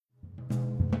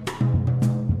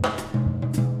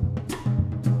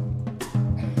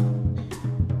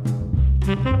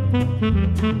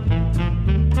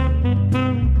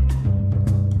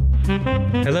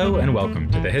Hello and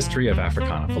welcome to the History of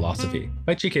Africana Philosophy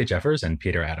by G.K. Jeffers and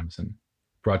Peter Adamson,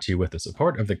 brought to you with the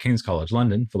support of the King's College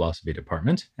London Philosophy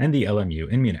Department and the LMU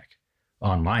in Munich,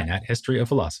 online at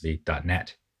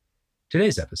historyofphilosophy.net.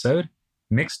 Today's episode,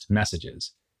 Mixed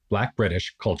Messages, Black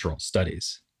British Cultural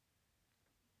Studies.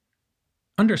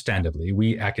 Understandably,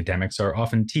 we academics are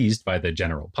often teased by the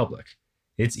general public.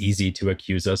 It's easy to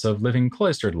accuse us of living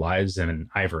cloistered lives in an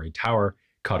ivory tower,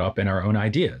 caught up in our own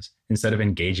ideas, instead of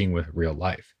engaging with real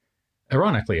life.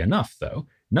 Ironically enough, though,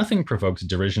 nothing provokes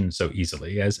derision so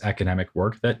easily as academic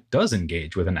work that does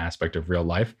engage with an aspect of real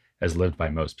life as lived by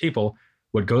most people,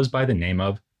 what goes by the name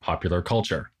of popular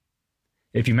culture.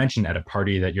 If you mention at a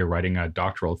party that you're writing a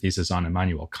doctoral thesis on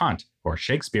Immanuel Kant or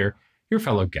Shakespeare, your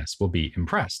fellow guests will be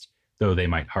impressed, though they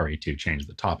might hurry to change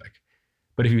the topic.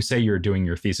 But if you say you're doing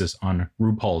your thesis on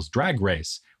RuPaul's Drag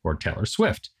Race, or Taylor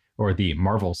Swift, or the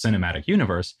Marvel Cinematic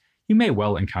Universe, you may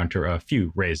well encounter a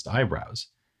few raised eyebrows,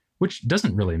 which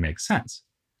doesn't really make sense.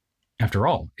 After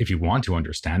all, if you want to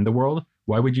understand the world,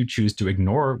 why would you choose to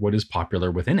ignore what is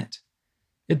popular within it?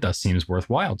 It thus seems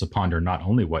worthwhile to ponder not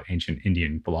only what ancient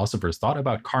Indian philosophers thought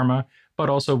about karma, but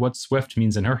also what Swift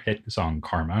means in her hit song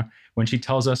Karma when she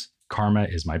tells us, "Karma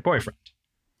is my boyfriend."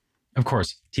 Of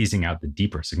course, teasing out the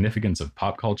deeper significance of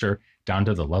pop culture down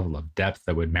to the level of depth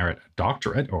that would merit a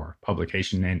doctorate or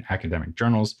publication in academic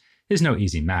journals is no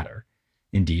easy matter.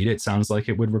 Indeed, it sounds like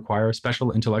it would require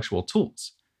special intellectual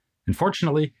tools.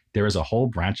 Unfortunately, there is a whole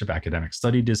branch of academic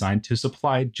study designed to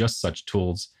supply just such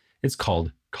tools. It's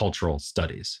called cultural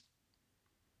studies.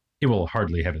 It will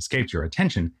hardly have escaped your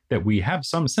attention that we have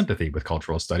some sympathy with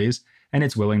cultural studies and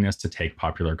its willingness to take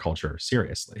popular culture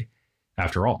seriously.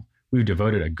 After all, we've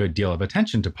devoted a good deal of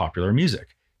attention to popular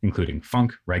music, including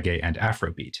funk, reggae, and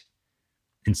Afrobeat.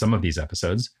 In some of these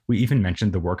episodes, we even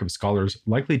mentioned the work of scholars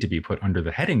likely to be put under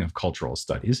the heading of cultural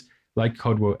studies, like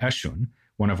Kodwo Eshun,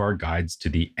 one of our guides to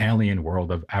the alien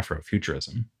world of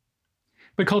Afrofuturism.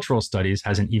 But cultural studies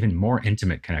has an even more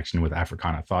intimate connection with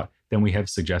Africana thought than we have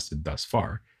suggested thus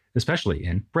far, especially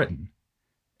in Britain.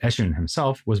 Eshun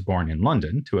himself was born in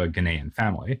London to a Ghanaian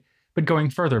family, but going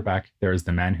further back, there is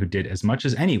the man who did as much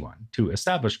as anyone to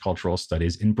establish cultural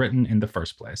studies in Britain in the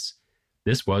first place.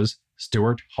 This was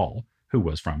Stuart Hall, who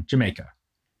was from Jamaica.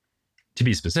 To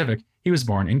be specific, he was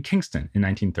born in Kingston in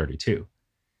 1932.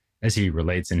 As he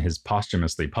relates in his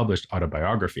posthumously published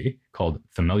autobiography called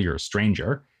Familiar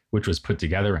Stranger, which was put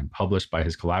together and published by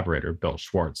his collaborator Bill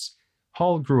Schwartz,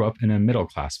 Hall grew up in a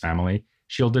middle-class family,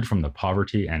 shielded from the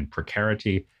poverty and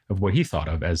precarity of what he thought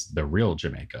of as the real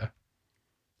Jamaica.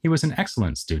 He was an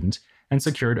excellent student and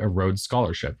secured a Rhodes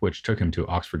Scholarship, which took him to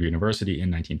Oxford University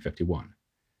in 1951.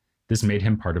 This made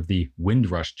him part of the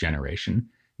Windrush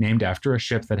generation, named after a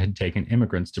ship that had taken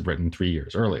immigrants to Britain 3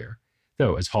 years earlier,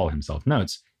 though, as Hall himself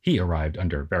notes, he arrived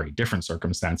under very different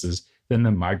circumstances than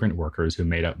the migrant workers who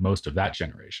made up most of that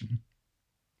generation.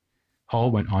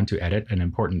 Hall went on to edit an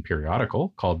important periodical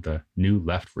called the New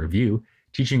Left Review,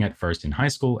 teaching at first in high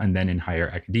school and then in higher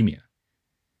academia.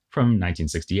 From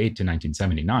 1968 to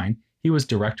 1979, he was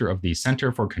director of the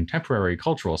Center for Contemporary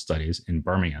Cultural Studies in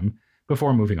Birmingham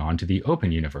before moving on to the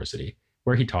Open University,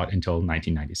 where he taught until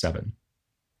 1997.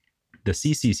 The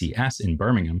CCCS in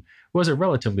Birmingham was a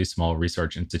relatively small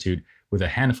research institute with a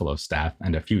handful of staff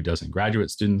and a few dozen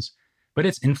graduate students, but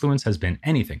its influence has been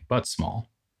anything but small.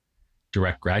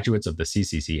 Direct graduates of the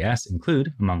CCCS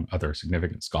include, among other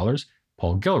significant scholars,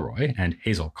 Paul Gilroy and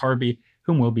Hazel Carby,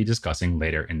 whom we'll be discussing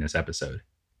later in this episode.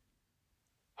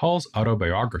 Hall's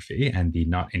autobiography and the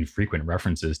not infrequent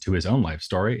references to his own life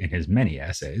story in his many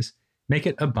essays make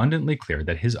it abundantly clear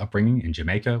that his upbringing in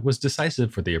Jamaica was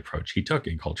decisive for the approach he took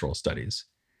in cultural studies.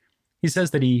 He says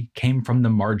that he came from the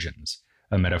margins,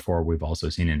 a metaphor we've also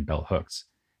seen in Bell Hooks,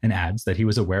 and adds that he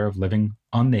was aware of living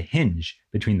on the hinge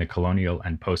between the colonial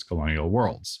and post-colonial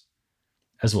worlds.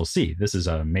 As we'll see, this is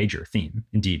a major theme,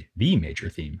 indeed the major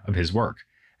theme of his work,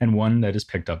 and one that is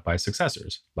picked up by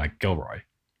successors like Gilroy.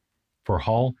 For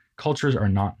Hall, cultures are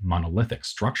not monolithic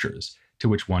structures to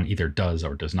which one either does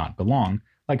or does not belong,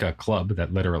 like a club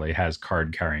that literally has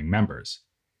card-carrying members.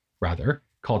 Rather,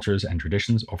 cultures and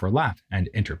traditions overlap and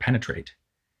interpenetrate.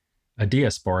 A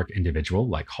diasporic individual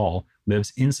like Hall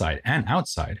lives inside and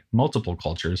outside multiple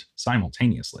cultures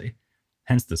simultaneously,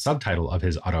 hence the subtitle of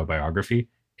his autobiography,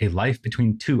 A Life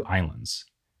Between Two Islands.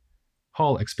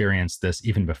 Hall experienced this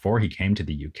even before he came to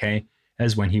the UK,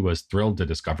 as when he was thrilled to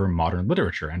discover modern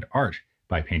literature and art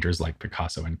by painters like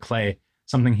Picasso and Klee,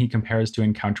 something he compares to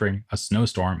encountering a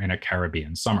snowstorm in a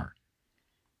Caribbean summer.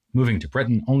 Moving to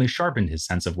Britain only sharpened his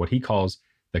sense of what he calls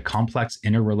the complex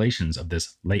interrelations of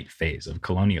this late phase of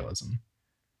colonialism.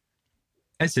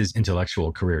 As his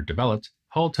intellectual career developed,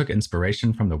 Hall took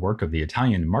inspiration from the work of the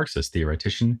Italian Marxist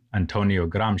theoretician Antonio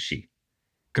Gramsci.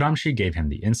 Gramsci gave him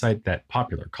the insight that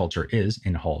popular culture is,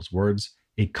 in Hall's words,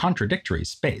 a contradictory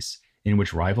space in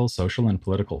which rival social and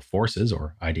political forces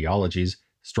or ideologies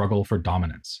struggle for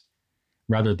dominance.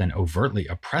 Rather than overtly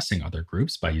oppressing other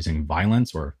groups by using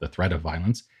violence or the threat of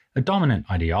violence, a dominant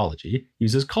ideology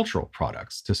uses cultural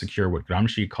products to secure what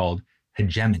Gramsci called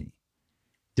hegemony.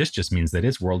 This just means that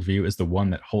its worldview is the one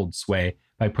that holds sway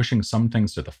by pushing some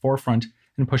things to the forefront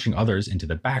and pushing others into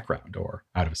the background or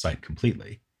out of sight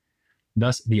completely.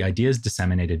 Thus, the ideas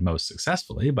disseminated most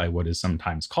successfully by what is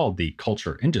sometimes called the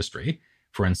culture industry,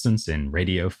 for instance in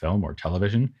radio, film, or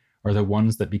television, are the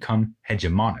ones that become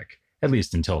hegemonic, at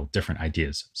least until different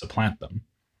ideas supplant them.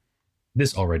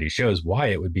 This already shows why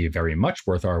it would be very much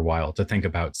worth our while to think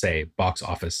about, say, box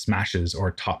office smashes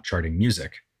or top-charting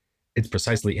music. It's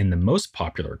precisely in the most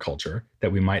popular culture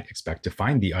that we might expect to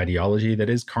find the ideology that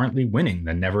is currently winning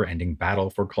the never-ending battle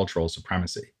for cultural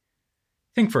supremacy.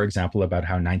 Think, for example, about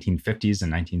how 1950s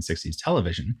and 1960s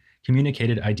television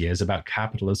communicated ideas about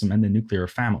capitalism and the nuclear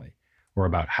family, or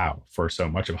about how, for so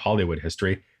much of Hollywood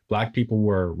history, Black people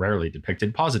were rarely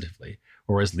depicted positively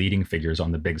or as leading figures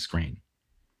on the big screen.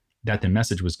 That the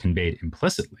message was conveyed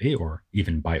implicitly, or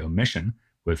even by omission,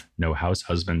 with no house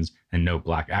husbands and no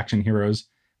Black action heroes,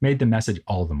 made the message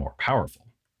all the more powerful.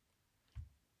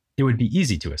 It would be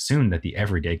easy to assume that the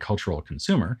everyday cultural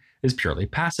consumer is purely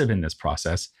passive in this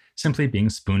process, simply being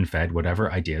spoon-fed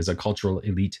whatever ideas a cultural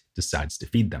elite decides to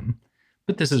feed them.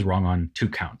 But this is wrong on two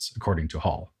counts, according to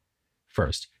Hall.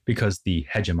 First, because the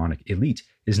hegemonic elite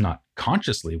is not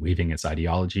consciously weaving its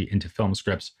ideology into film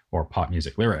scripts or pop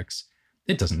music lyrics.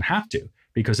 It doesn't have to,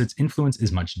 because its influence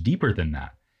is much deeper than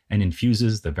that, and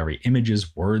infuses the very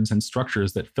images, words, and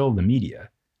structures that fill the media.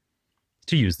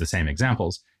 To use the same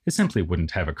examples, it simply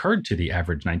wouldn't have occurred to the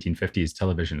average 1950s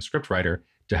television scriptwriter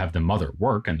to have the mother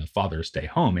work and the father stay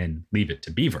home in Leave It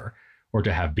to Beaver, or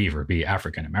to have Beaver be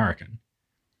African American.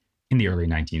 In the early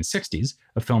 1960s,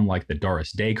 a film like the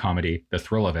Doris Day comedy The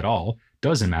Thrill of It All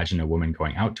does imagine a woman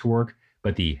going out to work,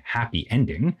 but the happy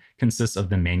ending consists of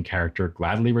the main character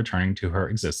gladly returning to her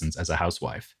existence as a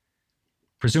housewife.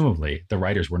 Presumably, the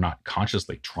writers were not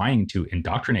consciously trying to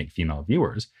indoctrinate female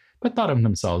viewers, but thought of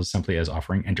themselves simply as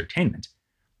offering entertainment.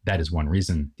 That is one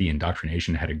reason the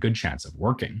indoctrination had a good chance of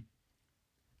working.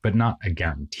 But not a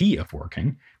guarantee of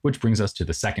working, which brings us to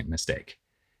the second mistake.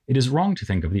 It is wrong to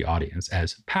think of the audience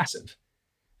as passive.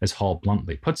 As Hall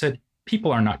bluntly puts it,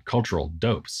 people are not cultural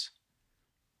dopes.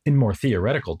 In more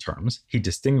theoretical terms, he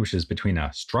distinguishes between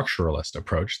a structuralist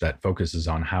approach that focuses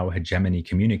on how hegemony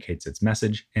communicates its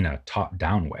message in a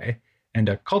top-down way, and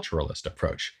a culturalist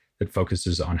approach that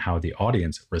focuses on how the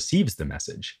audience receives the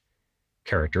message.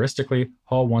 Characteristically,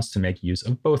 Hall wants to make use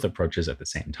of both approaches at the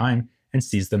same time and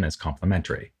sees them as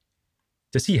complementary.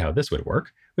 To see how this would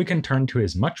work, we can turn to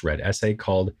his much-read essay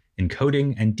called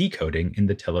Encoding and Decoding in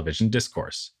the Television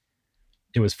Discourse.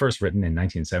 It was first written in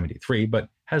 1973, but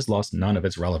has lost none of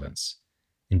its relevance.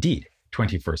 Indeed,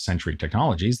 21st century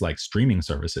technologies like streaming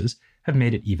services have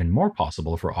made it even more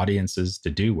possible for audiences to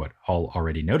do what Hall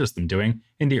already noticed them doing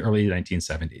in the early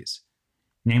 1970s,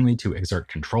 namely to exert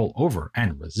control over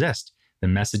and resist the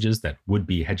messages that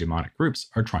would-be hegemonic groups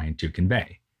are trying to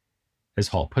convey. As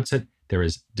Hall puts it, there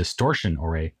is distortion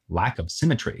or a lack of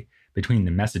symmetry between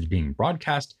the message being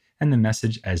broadcast and the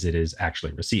message as it is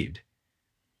actually received.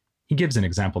 He gives an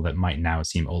example that might now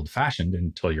seem old-fashioned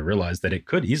until you realize that it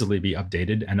could easily be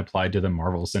updated and applied to the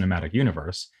Marvel Cinematic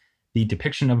Universe, the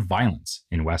depiction of violence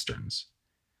in Westerns.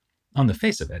 On the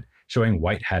face of it, showing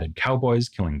white-hatted cowboys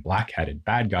killing black-hatted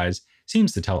bad guys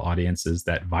seems to tell audiences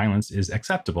that violence is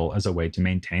acceptable as a way to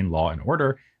maintain law and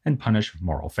order and punish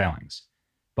moral failings.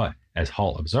 But, as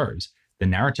Hall observes, the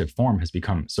narrative form has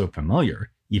become so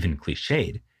familiar, even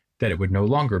cliched, that it would no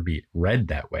longer be read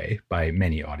that way by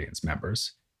many audience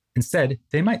members. Instead,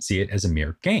 they might see it as a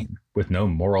mere game, with no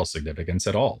moral significance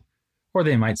at all. Or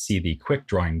they might see the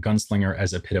quick-drawing gunslinger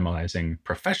as epitomizing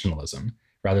professionalism,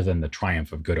 rather than the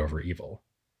triumph of good over evil.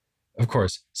 Of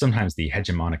course, sometimes the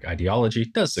hegemonic ideology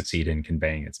does succeed in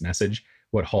conveying its message,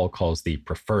 what Hall calls the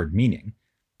preferred meaning,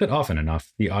 but often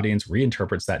enough, the audience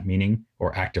reinterprets that meaning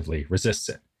or actively resists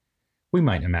it. We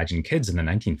might imagine kids in the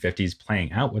 1950s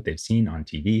playing out what they've seen on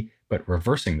TV, but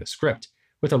reversing the script,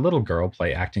 with a little girl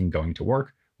play acting going to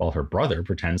work, while her brother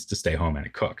pretends to stay home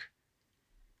and cook.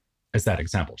 As that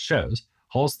example shows,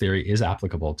 Hall's theory is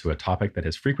applicable to a topic that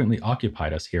has frequently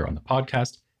occupied us here on the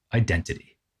podcast,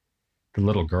 identity. The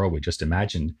little girl we just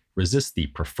imagined resists the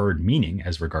preferred meaning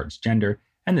as regards gender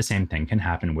and the same thing can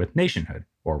happen with nationhood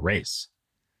or race.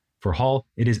 For Hall,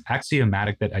 it is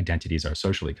axiomatic that identities are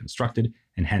socially constructed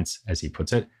and hence, as he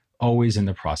puts it, always in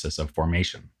the process of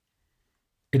formation.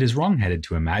 It is wrong-headed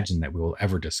to imagine that we will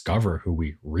ever discover who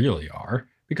we really are,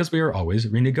 because we are always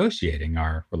renegotiating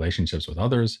our relationships with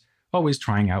others, always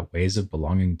trying out ways of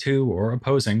belonging to or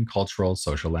opposing cultural,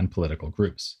 social, and political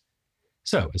groups.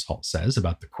 So, as Hall says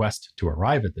about the quest to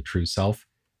arrive at the true self,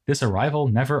 this arrival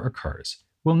never occurs.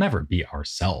 We'll never be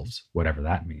ourselves, whatever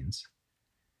that means.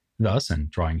 Thus,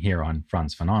 and drawing here on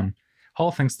Frantz Fanon,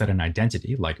 Hall thinks that an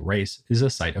identity, like race, is a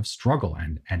site of struggle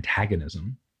and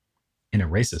antagonism. In a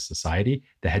racist society,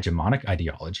 the hegemonic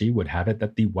ideology would have it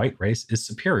that the white race is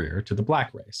superior to the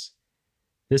black race.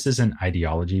 This is an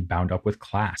ideology bound up with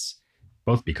class,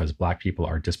 both because black people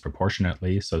are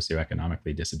disproportionately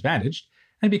socioeconomically disadvantaged,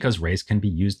 and because race can be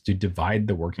used to divide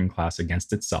the working class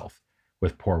against itself,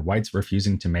 with poor whites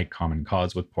refusing to make common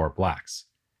cause with poor blacks.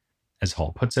 As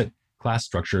Hall puts it, class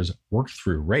structures work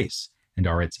through race and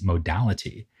are its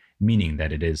modality, meaning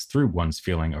that it is through one's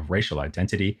feeling of racial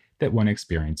identity that one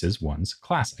experiences one's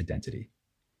class identity.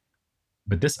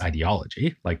 But this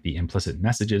ideology, like the implicit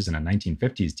messages in a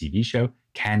 1950s TV show,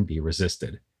 can be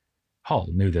resisted. Hall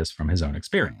knew this from his own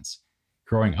experience.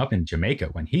 Growing up in Jamaica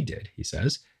when he did, he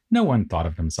says, no one thought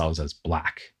of themselves as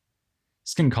black.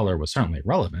 Skin color was certainly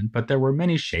relevant, but there were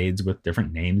many shades with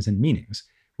different names and meanings,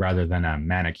 rather than a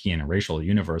Manichaean racial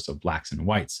universe of blacks and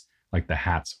whites, like the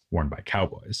hats worn by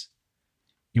cowboys.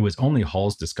 It was only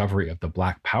Hall's discovery of the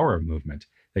Black Power movement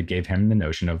that gave him the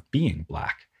notion of being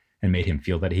black, and made him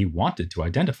feel that he wanted to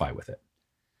identify with it.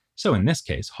 So in this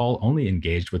case, Hall only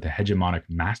engaged with the hegemonic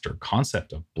master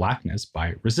concept of blackness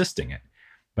by resisting it,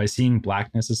 by seeing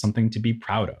blackness as something to be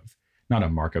proud of, not a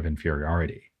mark of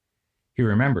inferiority. He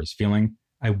remembers feeling,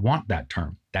 I want that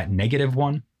term, that negative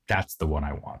one, that's the one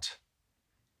I want.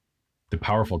 The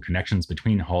powerful connections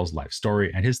between Hall's life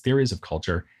story and his theories of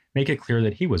culture make it clear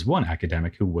that he was one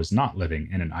academic who was not living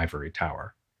in an ivory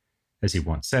tower. As he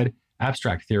once said,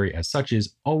 abstract theory as such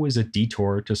is always a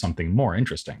detour to something more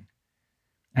interesting.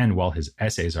 And while his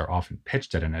essays are often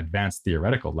pitched at an advanced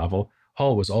theoretical level,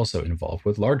 Hall was also involved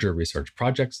with larger research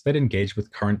projects that engaged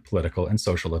with current political and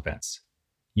social events.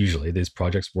 Usually, these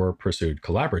projects were pursued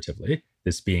collaboratively,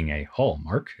 this being a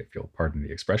hallmark, if you'll pardon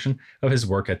the expression, of his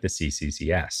work at the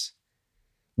CCCS.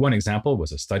 One example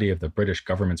was a study of the British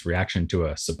government's reaction to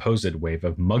a supposed wave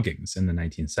of muggings in the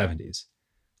 1970s.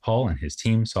 Hall and his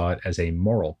team saw it as a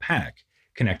moral panic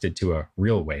connected to a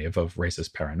real wave of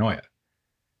racist paranoia.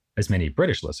 As many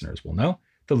British listeners will know,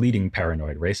 the leading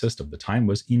paranoid racist of the time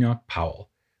was Enoch Powell,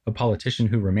 a politician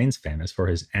who remains famous for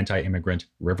his anti-immigrant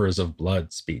Rivers of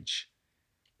Blood speech.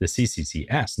 The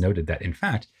CCCS noted that, in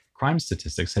fact, crime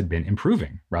statistics had been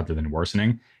improving rather than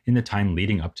worsening in the time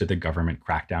leading up to the government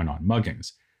crackdown on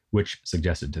muggings, which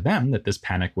suggested to them that this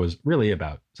panic was really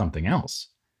about something else.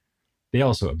 They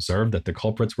also observed that the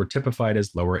culprits were typified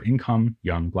as lower-income,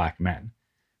 young black men.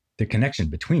 The connection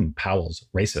between Powell's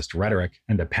racist rhetoric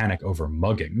and the panic over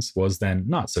muggings was then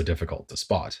not so difficult to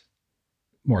spot.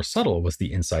 More subtle was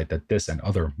the insight that this and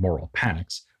other moral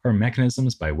panics are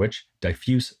mechanisms by which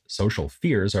diffuse social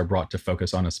fears are brought to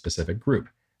focus on a specific group,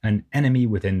 an enemy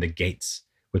within the gates,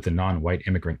 with the non-white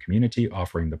immigrant community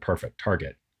offering the perfect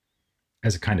target.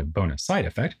 As a kind of bonus side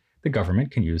effect, the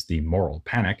government can use the moral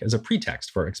panic as a pretext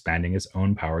for expanding its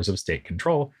own powers of state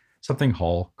control, something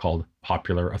Hall called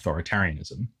popular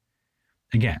authoritarianism.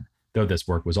 Again, though this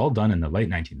work was all done in the late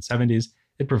 1970s,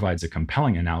 it provides a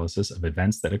compelling analysis of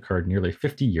events that occurred nearly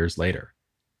 50 years later.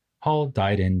 Hall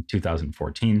died in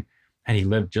 2014, and he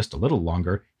lived just a little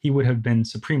longer, he would have been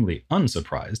supremely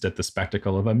unsurprised at the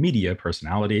spectacle of a media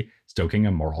personality stoking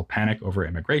a moral panic over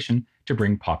immigration to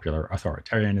bring popular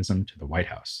authoritarianism to the White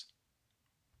House.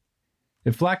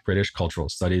 If Black British cultural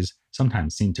studies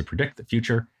sometimes seem to predict the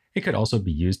future, it could also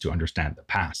be used to understand the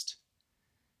past.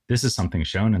 This is something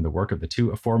shown in the work of the two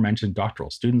aforementioned doctoral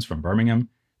students from Birmingham,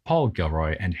 Paul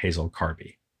Gilroy and Hazel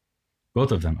Carby.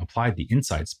 Both of them applied the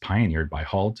insights pioneered by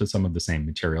Hall to some of the same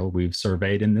material we've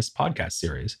surveyed in this podcast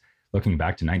series, looking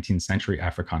back to 19th century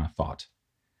Africana thought.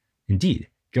 Indeed,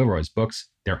 Gilroy's books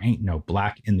There Ain't No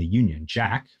Black in the Union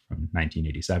Jack from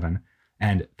 1987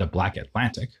 and The Black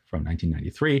Atlantic from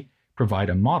 1993 provide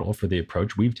a model for the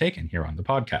approach we've taken here on the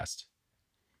podcast.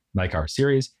 Like our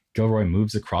series, Gilroy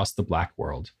moves across the Black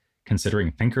world,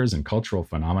 considering thinkers and cultural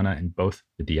phenomena in both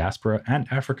the diaspora and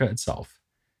Africa itself.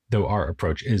 Though our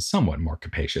approach is somewhat more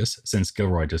capacious, since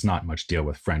Gilroy does not much deal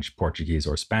with French, Portuguese,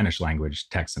 or Spanish language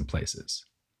texts and places.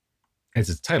 As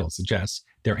its title suggests,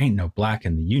 There Ain't No Black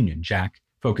in the Union Jack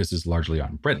focuses largely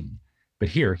on Britain, But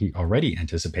here he already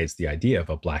anticipates the idea of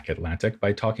a Black Atlantic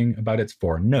by talking about its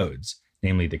four nodes,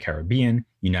 namely the Caribbean,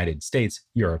 United States,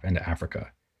 Europe, and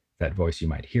Africa. That voice you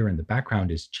might hear in the background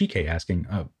is Chike asking,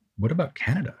 what about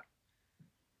Canada?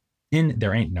 In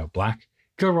There Ain't No Black,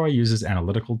 Gilroy uses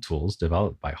analytical tools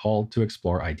developed by Hall to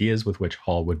explore ideas with which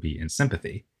Hall would be in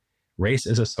sympathy. Race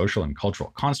is a social and cultural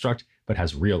construct, but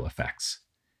has real effects.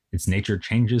 Its nature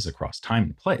changes across time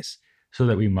and place, so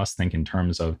that we must think in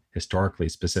terms of historically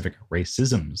specific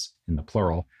racisms in the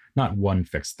plural, not one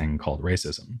fixed thing called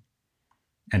racism.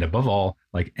 And above all,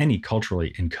 like any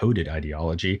culturally encoded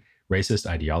ideology, racist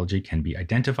ideology can be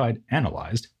identified,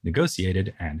 analyzed,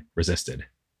 negotiated, and resisted.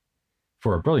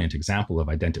 For a brilliant example of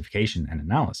identification and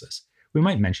analysis, we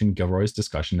might mention Gilroy's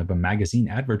discussion of a magazine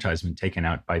advertisement taken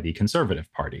out by the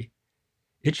Conservative Party.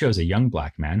 It shows a young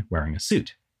Black man wearing a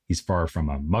suit. He's far from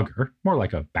a mugger, more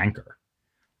like a banker.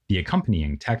 The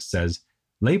accompanying text says,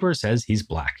 "Labor says he's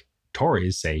Black.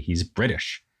 Tories say he's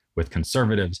British. With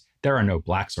conservatives, there are no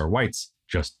blacks or whites,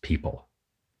 just people."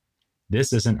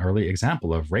 This is an early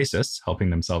example of racists helping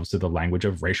themselves to the language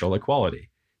of racial equality.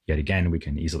 Yet again, we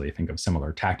can easily think of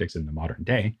similar tactics in the modern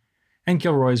day, and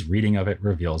Gilroy's reading of it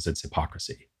reveals its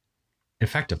hypocrisy.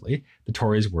 Effectively, the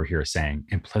Tories were here saying,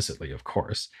 implicitly of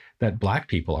course, that Black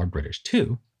people are British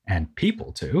too, and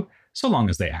people too, so long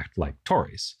as they act like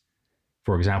Tories.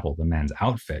 For example, the man's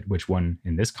outfit, which one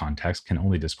in this context can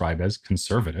only describe as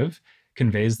conservative,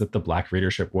 conveys that the Black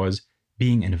readership was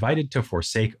being invited to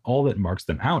forsake all that marks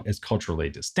them out as culturally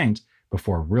distinct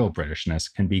before real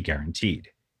Britishness can be guaranteed.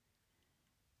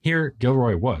 Here,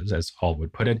 Gilroy was, as Hall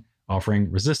would put it,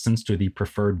 offering resistance to the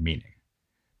preferred meaning.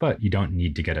 But you don't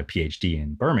need to get a PhD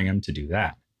in Birmingham to do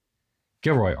that.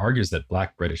 Gilroy argues that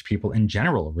Black British people in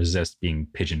general resist being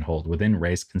pigeonholed within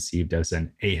race conceived as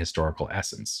an ahistorical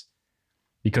essence.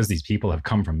 Because these people have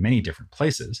come from many different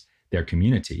places, their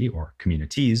community, or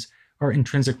communities, are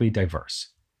intrinsically diverse.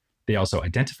 They also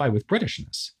identify with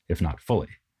Britishness, if not fully.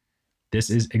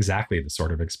 This is exactly the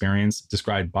sort of experience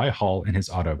described by Hall in his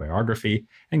autobiography,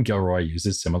 and Gilroy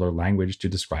uses similar language to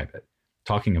describe it,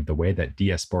 talking of the way that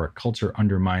diasporic culture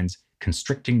undermines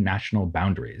constricting national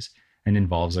boundaries and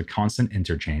involves a constant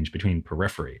interchange between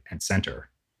periphery and center.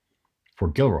 For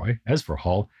Gilroy, as for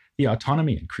Hall, the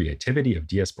autonomy and creativity of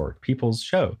diasporic peoples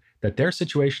show that their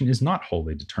situation is not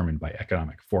wholly determined by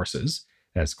economic forces,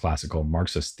 as classical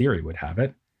Marxist theory would have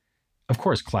it. Of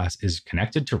course, class is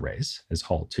connected to race, as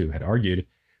Hall too had argued,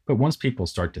 but once people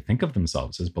start to think of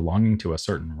themselves as belonging to a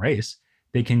certain race,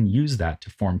 they can use that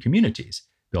to form communities,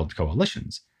 build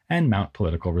coalitions, and mount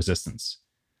political resistance.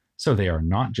 So they are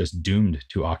not just doomed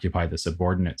to occupy the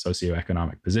subordinate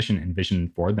socioeconomic position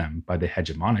envisioned for them by the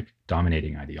hegemonic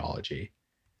dominating ideology.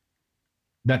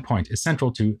 That point is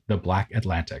central to The Black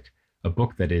Atlantic, a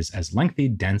book that is as lengthy,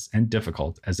 dense, and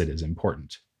difficult as it is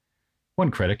important. One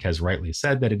critic has rightly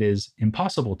said that it is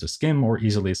impossible to skim or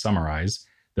easily summarize,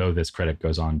 though this critic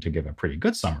goes on to give a pretty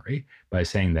good summary by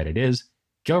saying that it is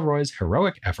Gilroy's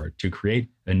heroic effort to create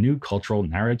a new cultural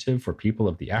narrative for people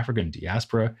of the African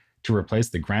diaspora to replace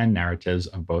the grand narratives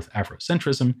of both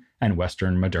Afrocentrism and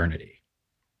Western modernity.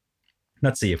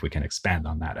 Let's see if we can expand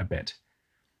on that a bit.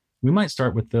 We might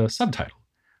start with the subtitle,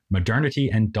 Modernity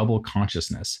and Double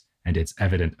Consciousness, and its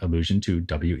evident allusion to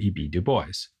W.E.B. Du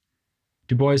Bois.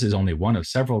 Du Bois is only one of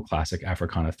several classic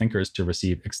Africana thinkers to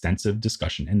receive extensive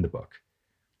discussion in the book.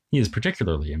 He is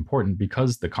particularly important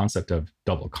because the concept of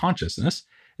double consciousness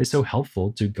is so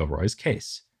helpful to Gilroy's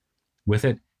case. With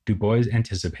it, Du Bois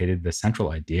anticipated the central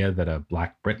idea that a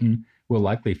Black Briton will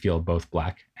likely feel both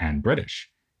Black and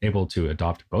British, able to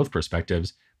adopt both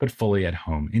perspectives, but fully at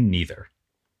home in neither.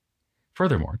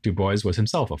 Furthermore, Du Bois was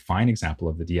himself a fine example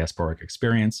of the diasporic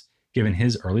experience, given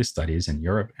his early studies in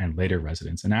Europe and later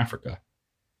residence in Africa.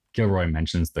 Gilroy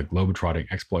mentions the globe-trotting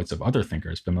exploits of other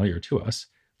thinkers familiar to us,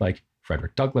 like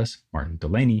Frederick Douglass, Martin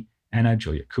Delany, Anna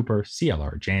Juliet Cooper,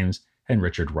 C.L.R. James, and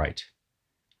Richard Wright.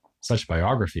 Such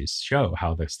biographies show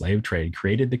how the slave trade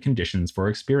created the conditions for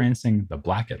experiencing the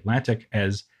Black Atlantic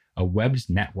as a webbed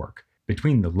network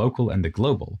between the local and the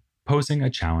global, posing a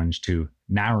challenge to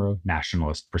narrow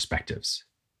nationalist perspectives.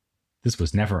 This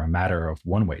was never a matter of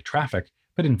one-way traffic,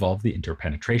 but involved the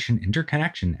interpenetration,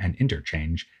 interconnection, and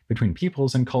interchange between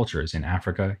peoples and cultures in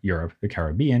Africa, Europe, the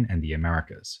Caribbean, and the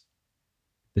Americas.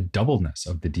 The doubleness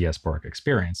of the diasporic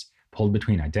experience, pulled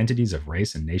between identities of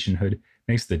race and nationhood,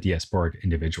 makes the diasporic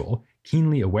individual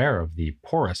keenly aware of the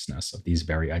porousness of these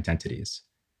very identities.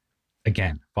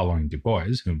 Again, following Du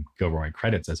Bois, whom Gilroy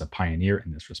credits as a pioneer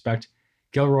in this respect,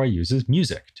 Gilroy uses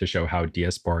music to show how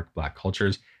diasporic Black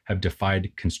cultures have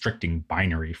defied constricting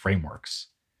binary frameworks.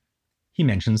 He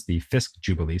mentions the Fisk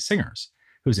Jubilee Singers,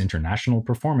 whose international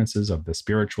performances of the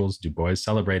spirituals Du Bois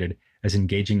celebrated as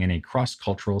engaging in a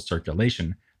cross-cultural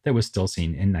circulation that was still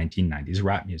seen in 1990s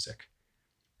rap music.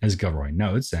 As Gilroy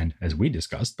notes, and as we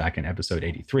discussed back in episode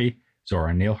 83,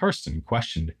 Zora Neale Hurston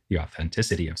questioned the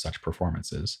authenticity of such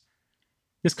performances.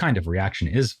 This kind of reaction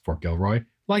is, for Gilroy,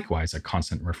 likewise a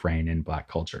constant refrain in Black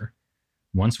culture.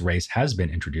 Once race has been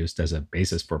introduced as a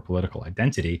basis for political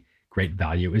identity, great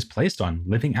value is placed on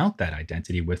living out that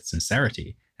identity with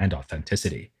sincerity and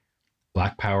authenticity.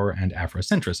 Black power and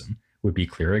Afrocentrism would be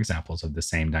clear examples of the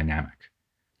same dynamic.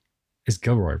 As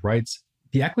Gilroy writes,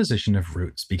 the acquisition of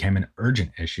roots became an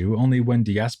urgent issue only when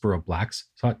diaspora Blacks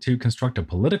sought to construct a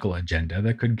political agenda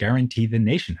that could guarantee the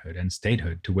nationhood and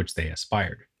statehood to which they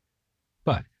aspired.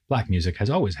 But Black music has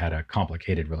always had a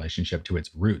complicated relationship to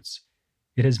its roots.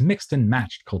 It has mixed and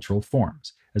matched cultural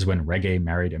forms, as when reggae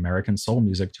married American soul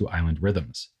music to island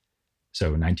rhythms.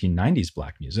 So 1990s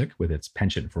Black music, with its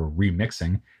penchant for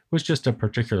remixing, was just a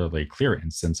particularly clear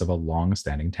instance of a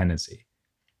long-standing tendency.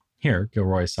 Here,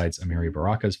 Gilroy cites Amiri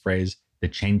Baraka's phrase, the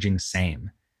changing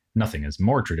same. Nothing is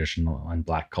more traditional in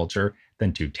Black culture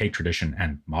than to take tradition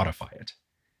and modify it.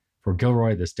 For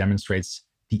Gilroy, this demonstrates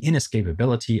the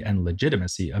inescapability and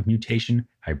legitimacy of mutation,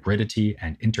 hybridity,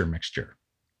 and intermixture.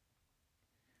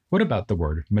 What about the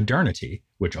word modernity,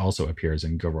 which also appears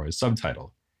in Gilroy's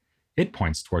subtitle? It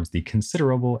points towards the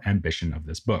considerable ambition of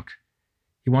this book.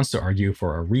 He wants to argue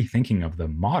for a rethinking of the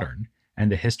modern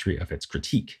and the history of its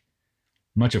critique.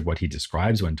 Much of what he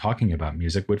describes when talking about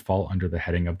music would fall under the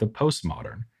heading of the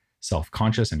postmodern,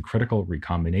 self-conscious and critical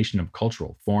recombination of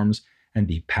cultural forms and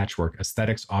the patchwork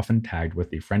aesthetics often tagged with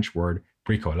the French word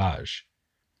bricolage.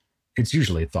 It's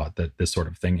usually thought that this sort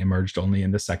of thing emerged only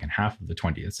in the second half of the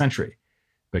 20th century,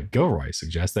 but Gilroy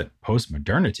suggests that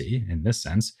postmodernity, in this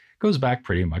sense, goes back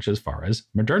pretty much as far as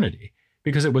modernity,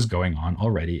 because it was going on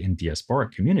already in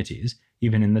diasporic communities,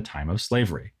 even in the time of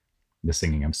slavery. The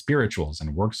singing of spirituals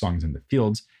and work songs in the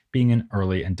fields being an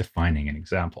early and defining an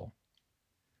example.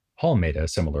 Hall made a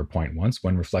similar point once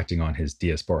when reflecting on his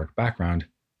diasporic background.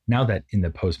 Now that in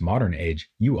the postmodern age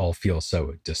you all feel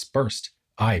so dispersed,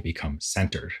 I become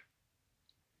centered.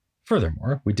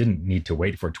 Furthermore, we didn't need to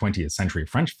wait for 20th century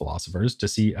French philosophers to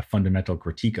see a fundamental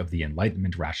critique of the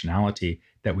Enlightenment rationality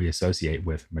that we associate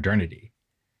with modernity.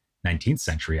 19th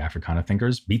century Africana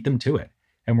thinkers beat them to it,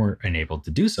 and were enabled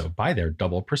to do so by their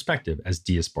double perspective as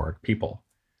diasporic people.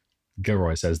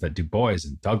 Gilroy says that Du Bois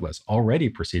and Douglas already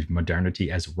perceived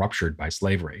modernity as ruptured by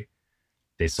slavery.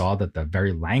 They saw that the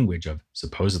very language of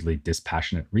supposedly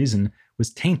dispassionate reason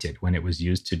was tainted when it was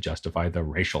used to justify the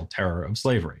racial terror of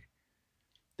slavery.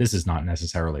 This is not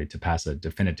necessarily to pass a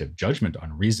definitive judgment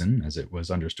on reason as it was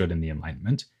understood in the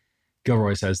Enlightenment.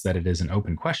 Gilroy says that it is an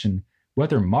open question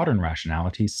whether modern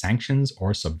rationality sanctions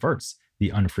or subverts the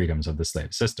unfreedoms of the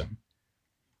slave system.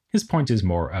 His point is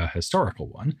more a historical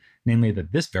one, namely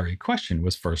that this very question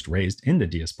was first raised in the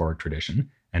diasporic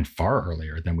tradition and far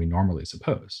earlier than we normally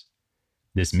suppose.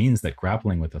 This means that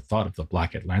grappling with the thought of the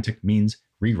Black Atlantic means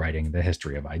rewriting the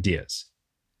history of ideas.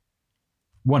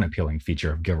 One appealing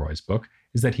feature of Gilroy's book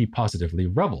is that he positively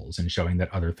revels in showing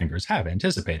that other thinkers have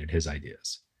anticipated his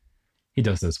ideas. He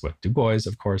does this with Du Bois,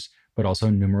 of course, but also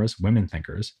numerous women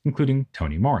thinkers, including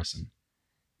Toni Morrison.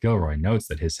 Gilroy notes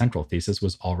that his central thesis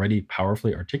was already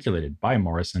powerfully articulated by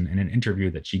Morrison in an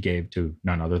interview that she gave to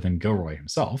none other than Gilroy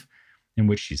himself, in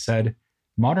which she said,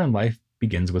 "Modern life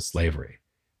begins with slavery.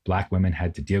 Black women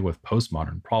had to deal with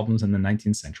postmodern problems in the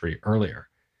 19th century earlier.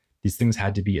 These things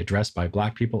had to be addressed by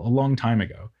Black people a long time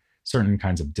ago. Certain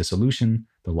kinds of dissolution,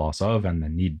 the loss of, and the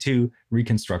need to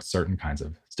reconstruct certain kinds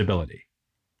of stability."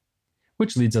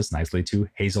 Which leads us nicely to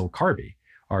Hazel Carby,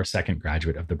 our second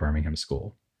graduate of the Birmingham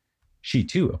School. She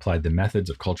too applied the methods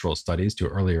of cultural studies to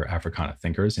earlier Africana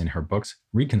thinkers in her books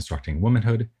Reconstructing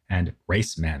Womanhood and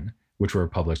Race Men, which were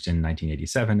published in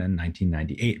 1987 and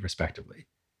 1998 respectively.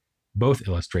 Both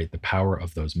illustrate the power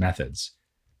of those methods.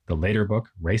 The later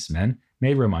book, Race Men,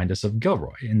 may remind us of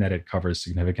Gilroy in that it covers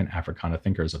significant Africana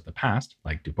thinkers of the past,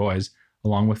 like Du Bois,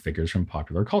 along with figures from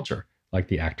popular culture, like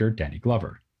the actor Danny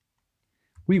Glover.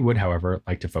 We would, however,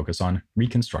 like to focus on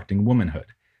Reconstructing Womanhood,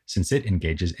 since it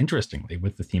engages interestingly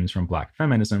with the themes from Black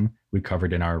feminism we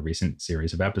covered in our recent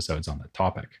series of episodes on the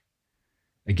topic.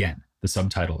 Again, the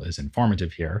subtitle is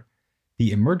informative here,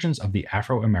 The Emergence of the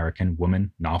Afro-American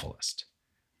Woman Novelist.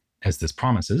 As this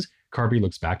promises, Carby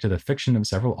looks back to the fiction of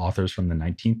several authors from the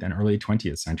 19th and early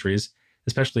 20th centuries,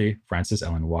 especially Frances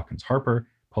Ellen Watkins Harper,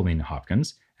 Paulina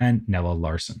Hopkins, and Nella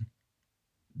Larsen.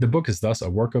 The book is thus a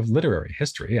work of literary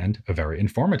history, and a very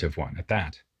informative one at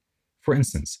that. For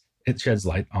instance, it sheds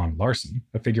light on Larsen,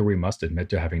 a figure we must admit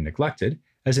to having neglected,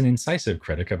 as an incisive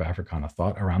critic of Africana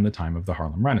thought around the time of the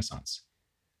Harlem Renaissance.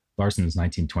 Larson's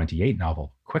 1928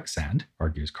 novel, Quicksand,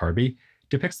 argues Carby,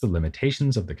 depicts the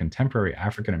limitations of the contemporary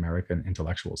African American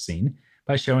intellectual scene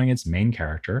by showing its main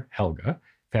character, Helga,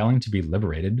 failing to be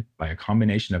liberated by a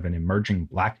combination of an emerging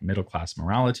black middle class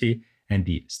morality and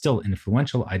the still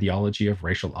influential ideology of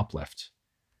racial uplift.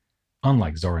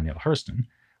 Unlike Zora Neale Hurston,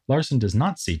 Larson does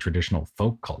not see traditional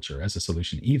folk culture as a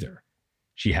solution either.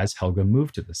 She has Helga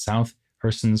move to the South,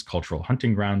 Hurston's cultural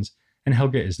hunting grounds, and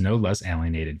Helga is no less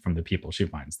alienated from the people she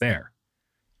finds there.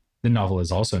 The novel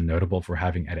is also notable for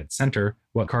having at its center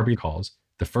what Carby calls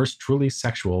the first truly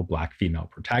sexual black female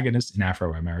protagonist in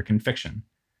Afro-American fiction.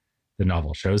 The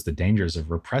novel shows the dangers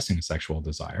of repressing sexual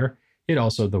desire, yet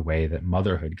also the way that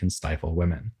motherhood can stifle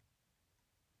women.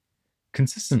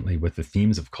 Consistently with the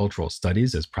themes of cultural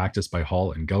studies as practiced by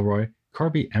Hall and Gilroy,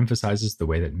 Carby emphasizes the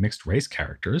way that mixed-race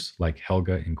characters, like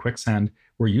Helga in Quicksand,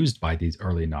 were used by these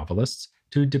early novelists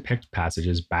to depict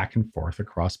passages back and forth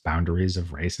across boundaries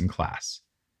of race and class.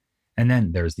 And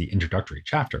then there's the introductory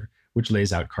chapter, which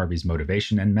lays out Carby's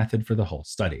motivation and method for the whole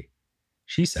study.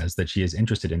 She says that she is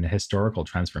interested in the historical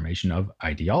transformation of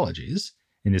ideologies,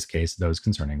 in this case those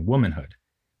concerning womanhood.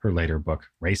 Her later book,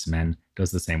 Race Men,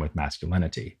 does the same with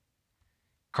masculinity.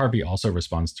 Carby also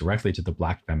responds directly to the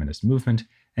Black feminist movement,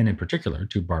 and in particular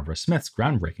to Barbara Smith's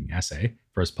groundbreaking essay,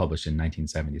 first published in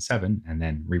 1977 and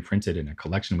then reprinted in a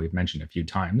collection we've mentioned a few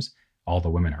times, All the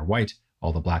Women Are White,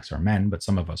 All the Blacks Are Men, but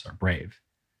Some of Us Are Brave.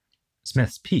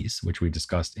 Smith's piece, which we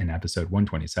discussed in episode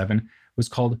 127, was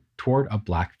called Toward a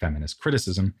Black Feminist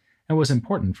Criticism and was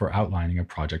important for outlining a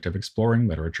project of exploring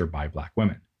literature by Black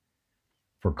women.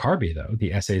 For Carby, though,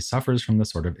 the essay suffers from the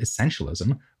sort of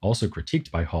essentialism also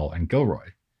critiqued by Hall and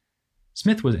Gilroy.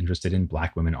 Smith was interested in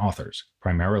Black women authors,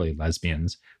 primarily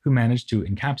lesbians, who managed to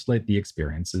encapsulate the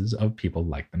experiences of people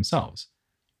like themselves.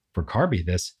 For Carby,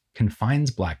 this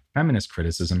confines Black feminist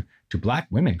criticism to Black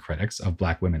women critics of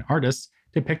Black women artists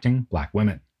depicting Black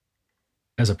women.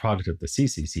 As a product of the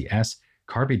CCCS,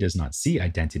 Carby does not see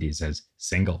identities as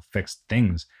single, fixed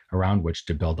things around which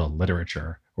to build a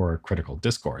literature or a critical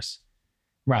discourse.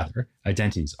 Rather,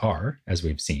 identities are, as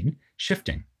we've seen,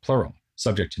 shifting, plural,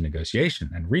 subject to negotiation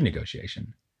and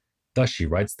renegotiation. Thus, she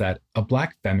writes that a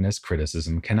Black feminist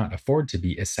criticism cannot afford to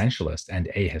be essentialist and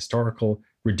ahistorical,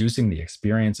 reducing the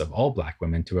experience of all Black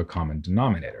women to a common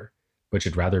denominator, but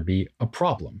should rather be a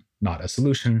problem, not a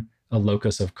solution, a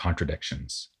locus of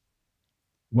contradictions.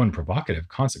 One provocative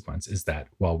consequence is that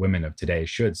while women of today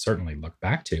should certainly look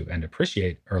back to and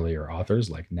appreciate earlier authors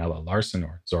like Nella Larson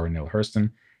or Zora Neale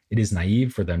Hurston, it is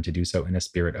naive for them to do so in a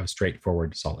spirit of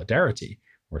straightforward solidarity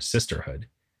or sisterhood.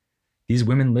 These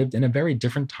women lived in a very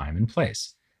different time and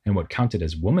place, and what counted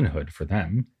as womanhood for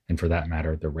them, and for that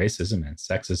matter the racism and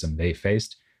sexism they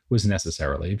faced, was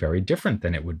necessarily very different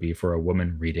than it would be for a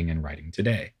woman reading and writing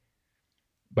today.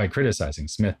 By criticizing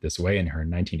Smith this way in her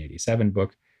 1987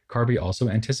 book, Carby also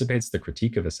anticipates the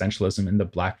critique of essentialism in the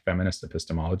Black feminist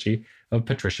epistemology of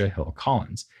Patricia Hill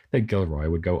Collins that Gilroy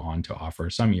would go on to offer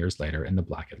some years later in the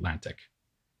Black Atlantic.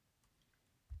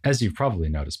 As you've probably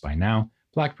noticed by now,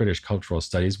 Black British cultural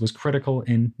studies was critical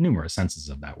in numerous senses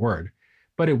of that word,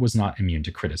 but it was not immune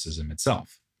to criticism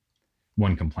itself.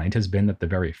 One complaint has been that the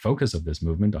very focus of this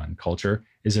movement on culture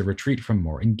is a retreat from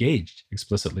more engaged,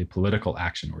 explicitly political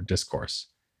action or discourse.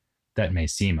 That may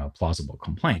seem a plausible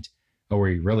complaint. Are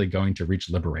we really going to reach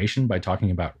liberation by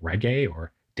talking about reggae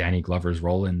or Danny Glover's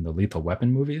role in the Lethal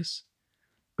Weapon movies?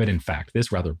 But in fact,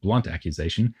 this rather blunt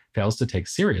accusation fails to take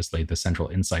seriously the central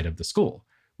insight of the school,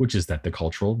 which is that the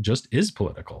cultural just is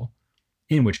political,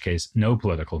 in which case no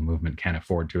political movement can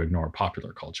afford to ignore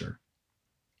popular culture.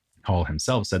 Hall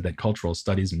himself said that cultural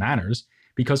studies matters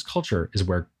because culture is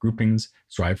where groupings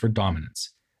strive for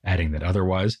dominance, adding that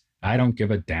otherwise, I don't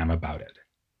give a damn about it.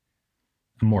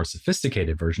 A more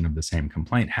sophisticated version of the same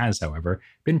complaint has, however,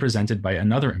 been presented by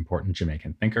another important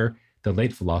Jamaican thinker, the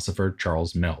late philosopher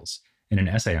Charles Mills, in an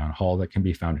essay on Hall that can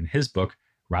be found in his book,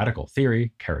 Radical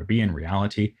Theory, Caribbean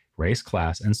Reality, Race,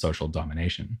 Class, and Social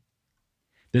Domination.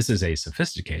 This is a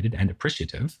sophisticated and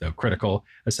appreciative, though critical,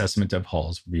 assessment of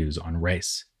Hall's views on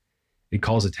race. It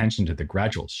calls attention to the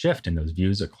gradual shift in those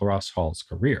views across Hall's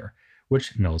career,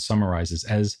 which Mills summarizes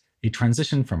as a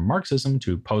transition from Marxism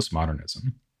to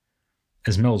postmodernism.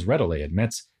 As Mills readily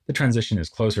admits, the transition is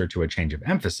closer to a change of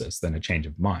emphasis than a change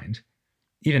of mind.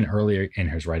 Even earlier in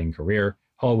his writing career,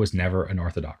 Hall was never an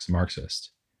orthodox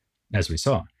Marxist. As we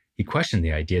saw, he questioned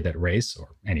the idea that race, or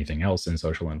anything else in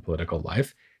social and political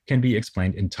life, can be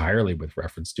explained entirely with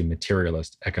reference to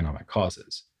materialist economic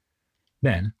causes.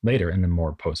 Then, later in the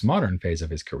more postmodern phase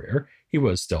of his career, he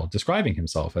was still describing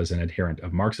himself as an adherent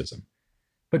of Marxism.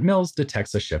 But Mills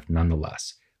detects a shift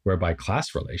nonetheless, whereby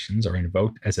class relations are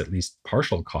invoked as at least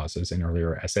partial causes in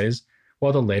earlier essays,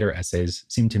 while the later essays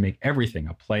seem to make everything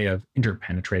a play of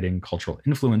interpenetrating cultural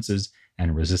influences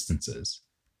and resistances.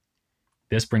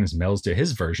 This brings Mills to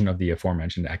his version of the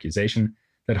aforementioned accusation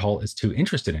that Hall is too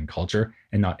interested in culture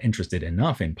and not interested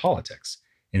enough in politics,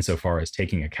 insofar as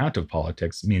taking account of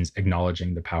politics means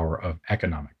acknowledging the power of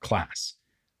economic class.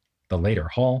 The later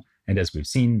Hall, and as we've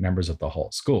seen, members of the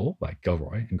Hall school, like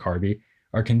Gilroy and Carby,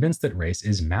 are convinced that race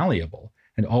is malleable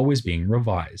and always being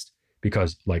revised,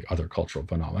 because, like other cultural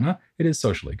phenomena, it is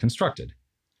socially constructed.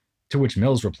 To which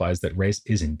Mills replies that race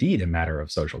is indeed a matter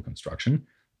of social construction,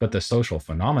 but the social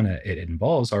phenomena it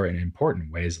involves are in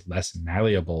important ways less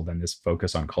malleable than this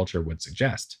focus on culture would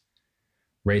suggest.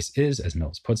 Race is, as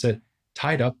Mills puts it,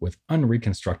 tied up with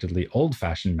unreconstructedly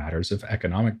old-fashioned matters of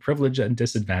economic privilege and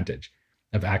disadvantage,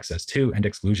 of access to and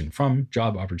exclusion from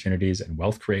job opportunities and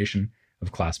wealth creation,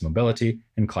 of class mobility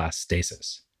and class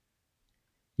stasis.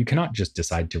 You cannot just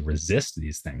decide to resist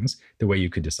these things the way you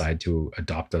could decide to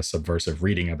adopt a subversive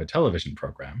reading of a television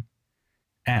program.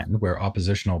 And where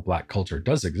oppositional black culture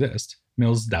does exist,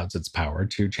 Mills doubts its power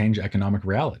to change economic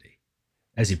reality.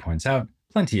 As he points out,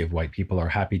 plenty of white people are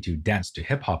happy to dance to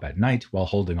hip-hop at night while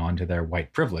holding on to their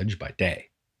white privilege by day.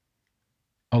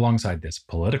 Alongside this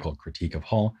political critique of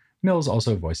Hall, Mills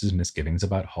also voices misgivings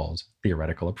about Hall's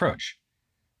theoretical approach.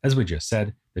 As we just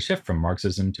said, the shift from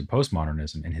Marxism to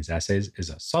postmodernism in his essays is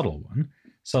a subtle one,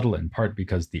 subtle in part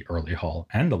because the early Hall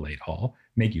and the late Hall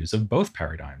make use of both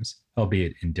paradigms,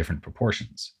 albeit in different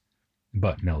proportions.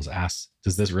 But Mills asks,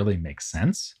 does this really make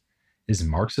sense? Is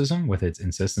Marxism, with its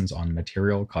insistence on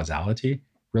material causality,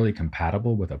 really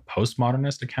compatible with a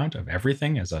postmodernist account of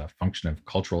everything as a function of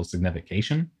cultural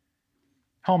signification?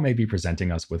 Hall may be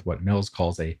presenting us with what Mills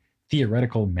calls a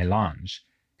theoretical mélange,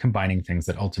 combining things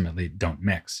that ultimately don't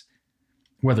mix.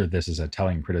 Whether this is a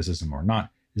telling criticism or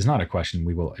not is not a question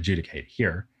we will adjudicate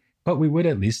here, but we would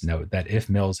at least note that if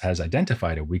Mills has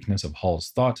identified a weakness of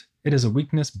Hall's thought, it is a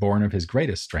weakness born of his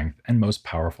greatest strength and most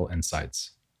powerful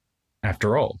insights.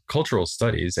 After all, cultural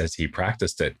studies as he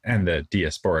practiced it and the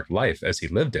diasporic life as he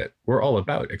lived it were all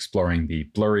about exploring the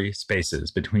blurry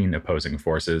spaces between opposing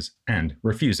forces and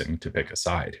refusing to pick a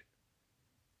side.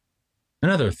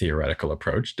 Another theoretical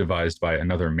approach, devised by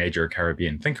another major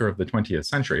Caribbean thinker of the 20th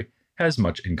century, has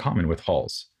much in common with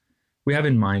Hall's. We have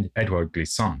in mind Edouard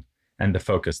Glissant, and the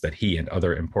focus that he and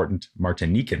other important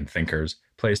Martinican thinkers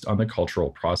placed on the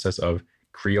cultural process of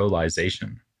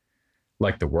creolization.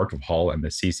 Like the work of Hall and the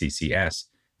CCCS,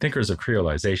 thinkers of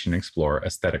creolization explore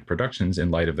aesthetic productions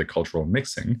in light of the cultural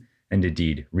mixing, and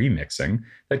indeed remixing,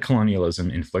 that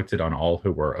colonialism inflicted on all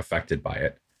who were affected by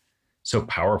it. So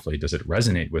powerfully does it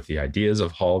resonate with the ideas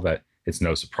of Hall that it's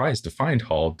no surprise to find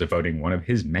Hall devoting one of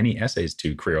his many essays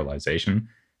to creolization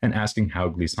and asking how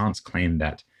Glissant's claim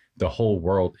that the whole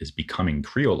world is becoming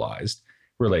creolized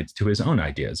relates to his own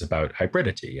ideas about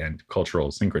hybridity and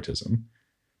cultural syncretism.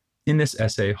 In this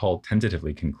essay, Hall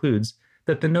tentatively concludes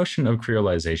that the notion of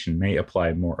creolization may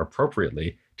apply more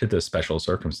appropriately to the special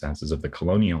circumstances of the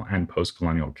colonial and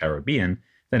post-colonial Caribbean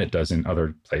than it does in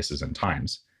other places and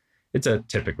times. It's a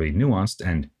typically nuanced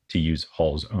and, to use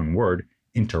Hall's own word,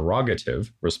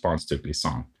 interrogative response to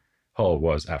Glissant. Hall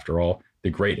was, after all, the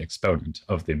great exponent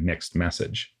of the mixed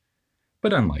message.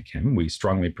 But unlike him, we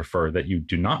strongly prefer that you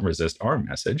do not resist our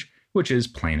message, which is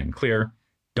plain and clear.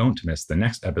 Don't miss the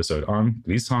next episode on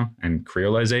Glissant and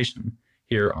creolization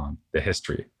here on The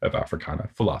History of Africana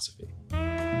Philosophy.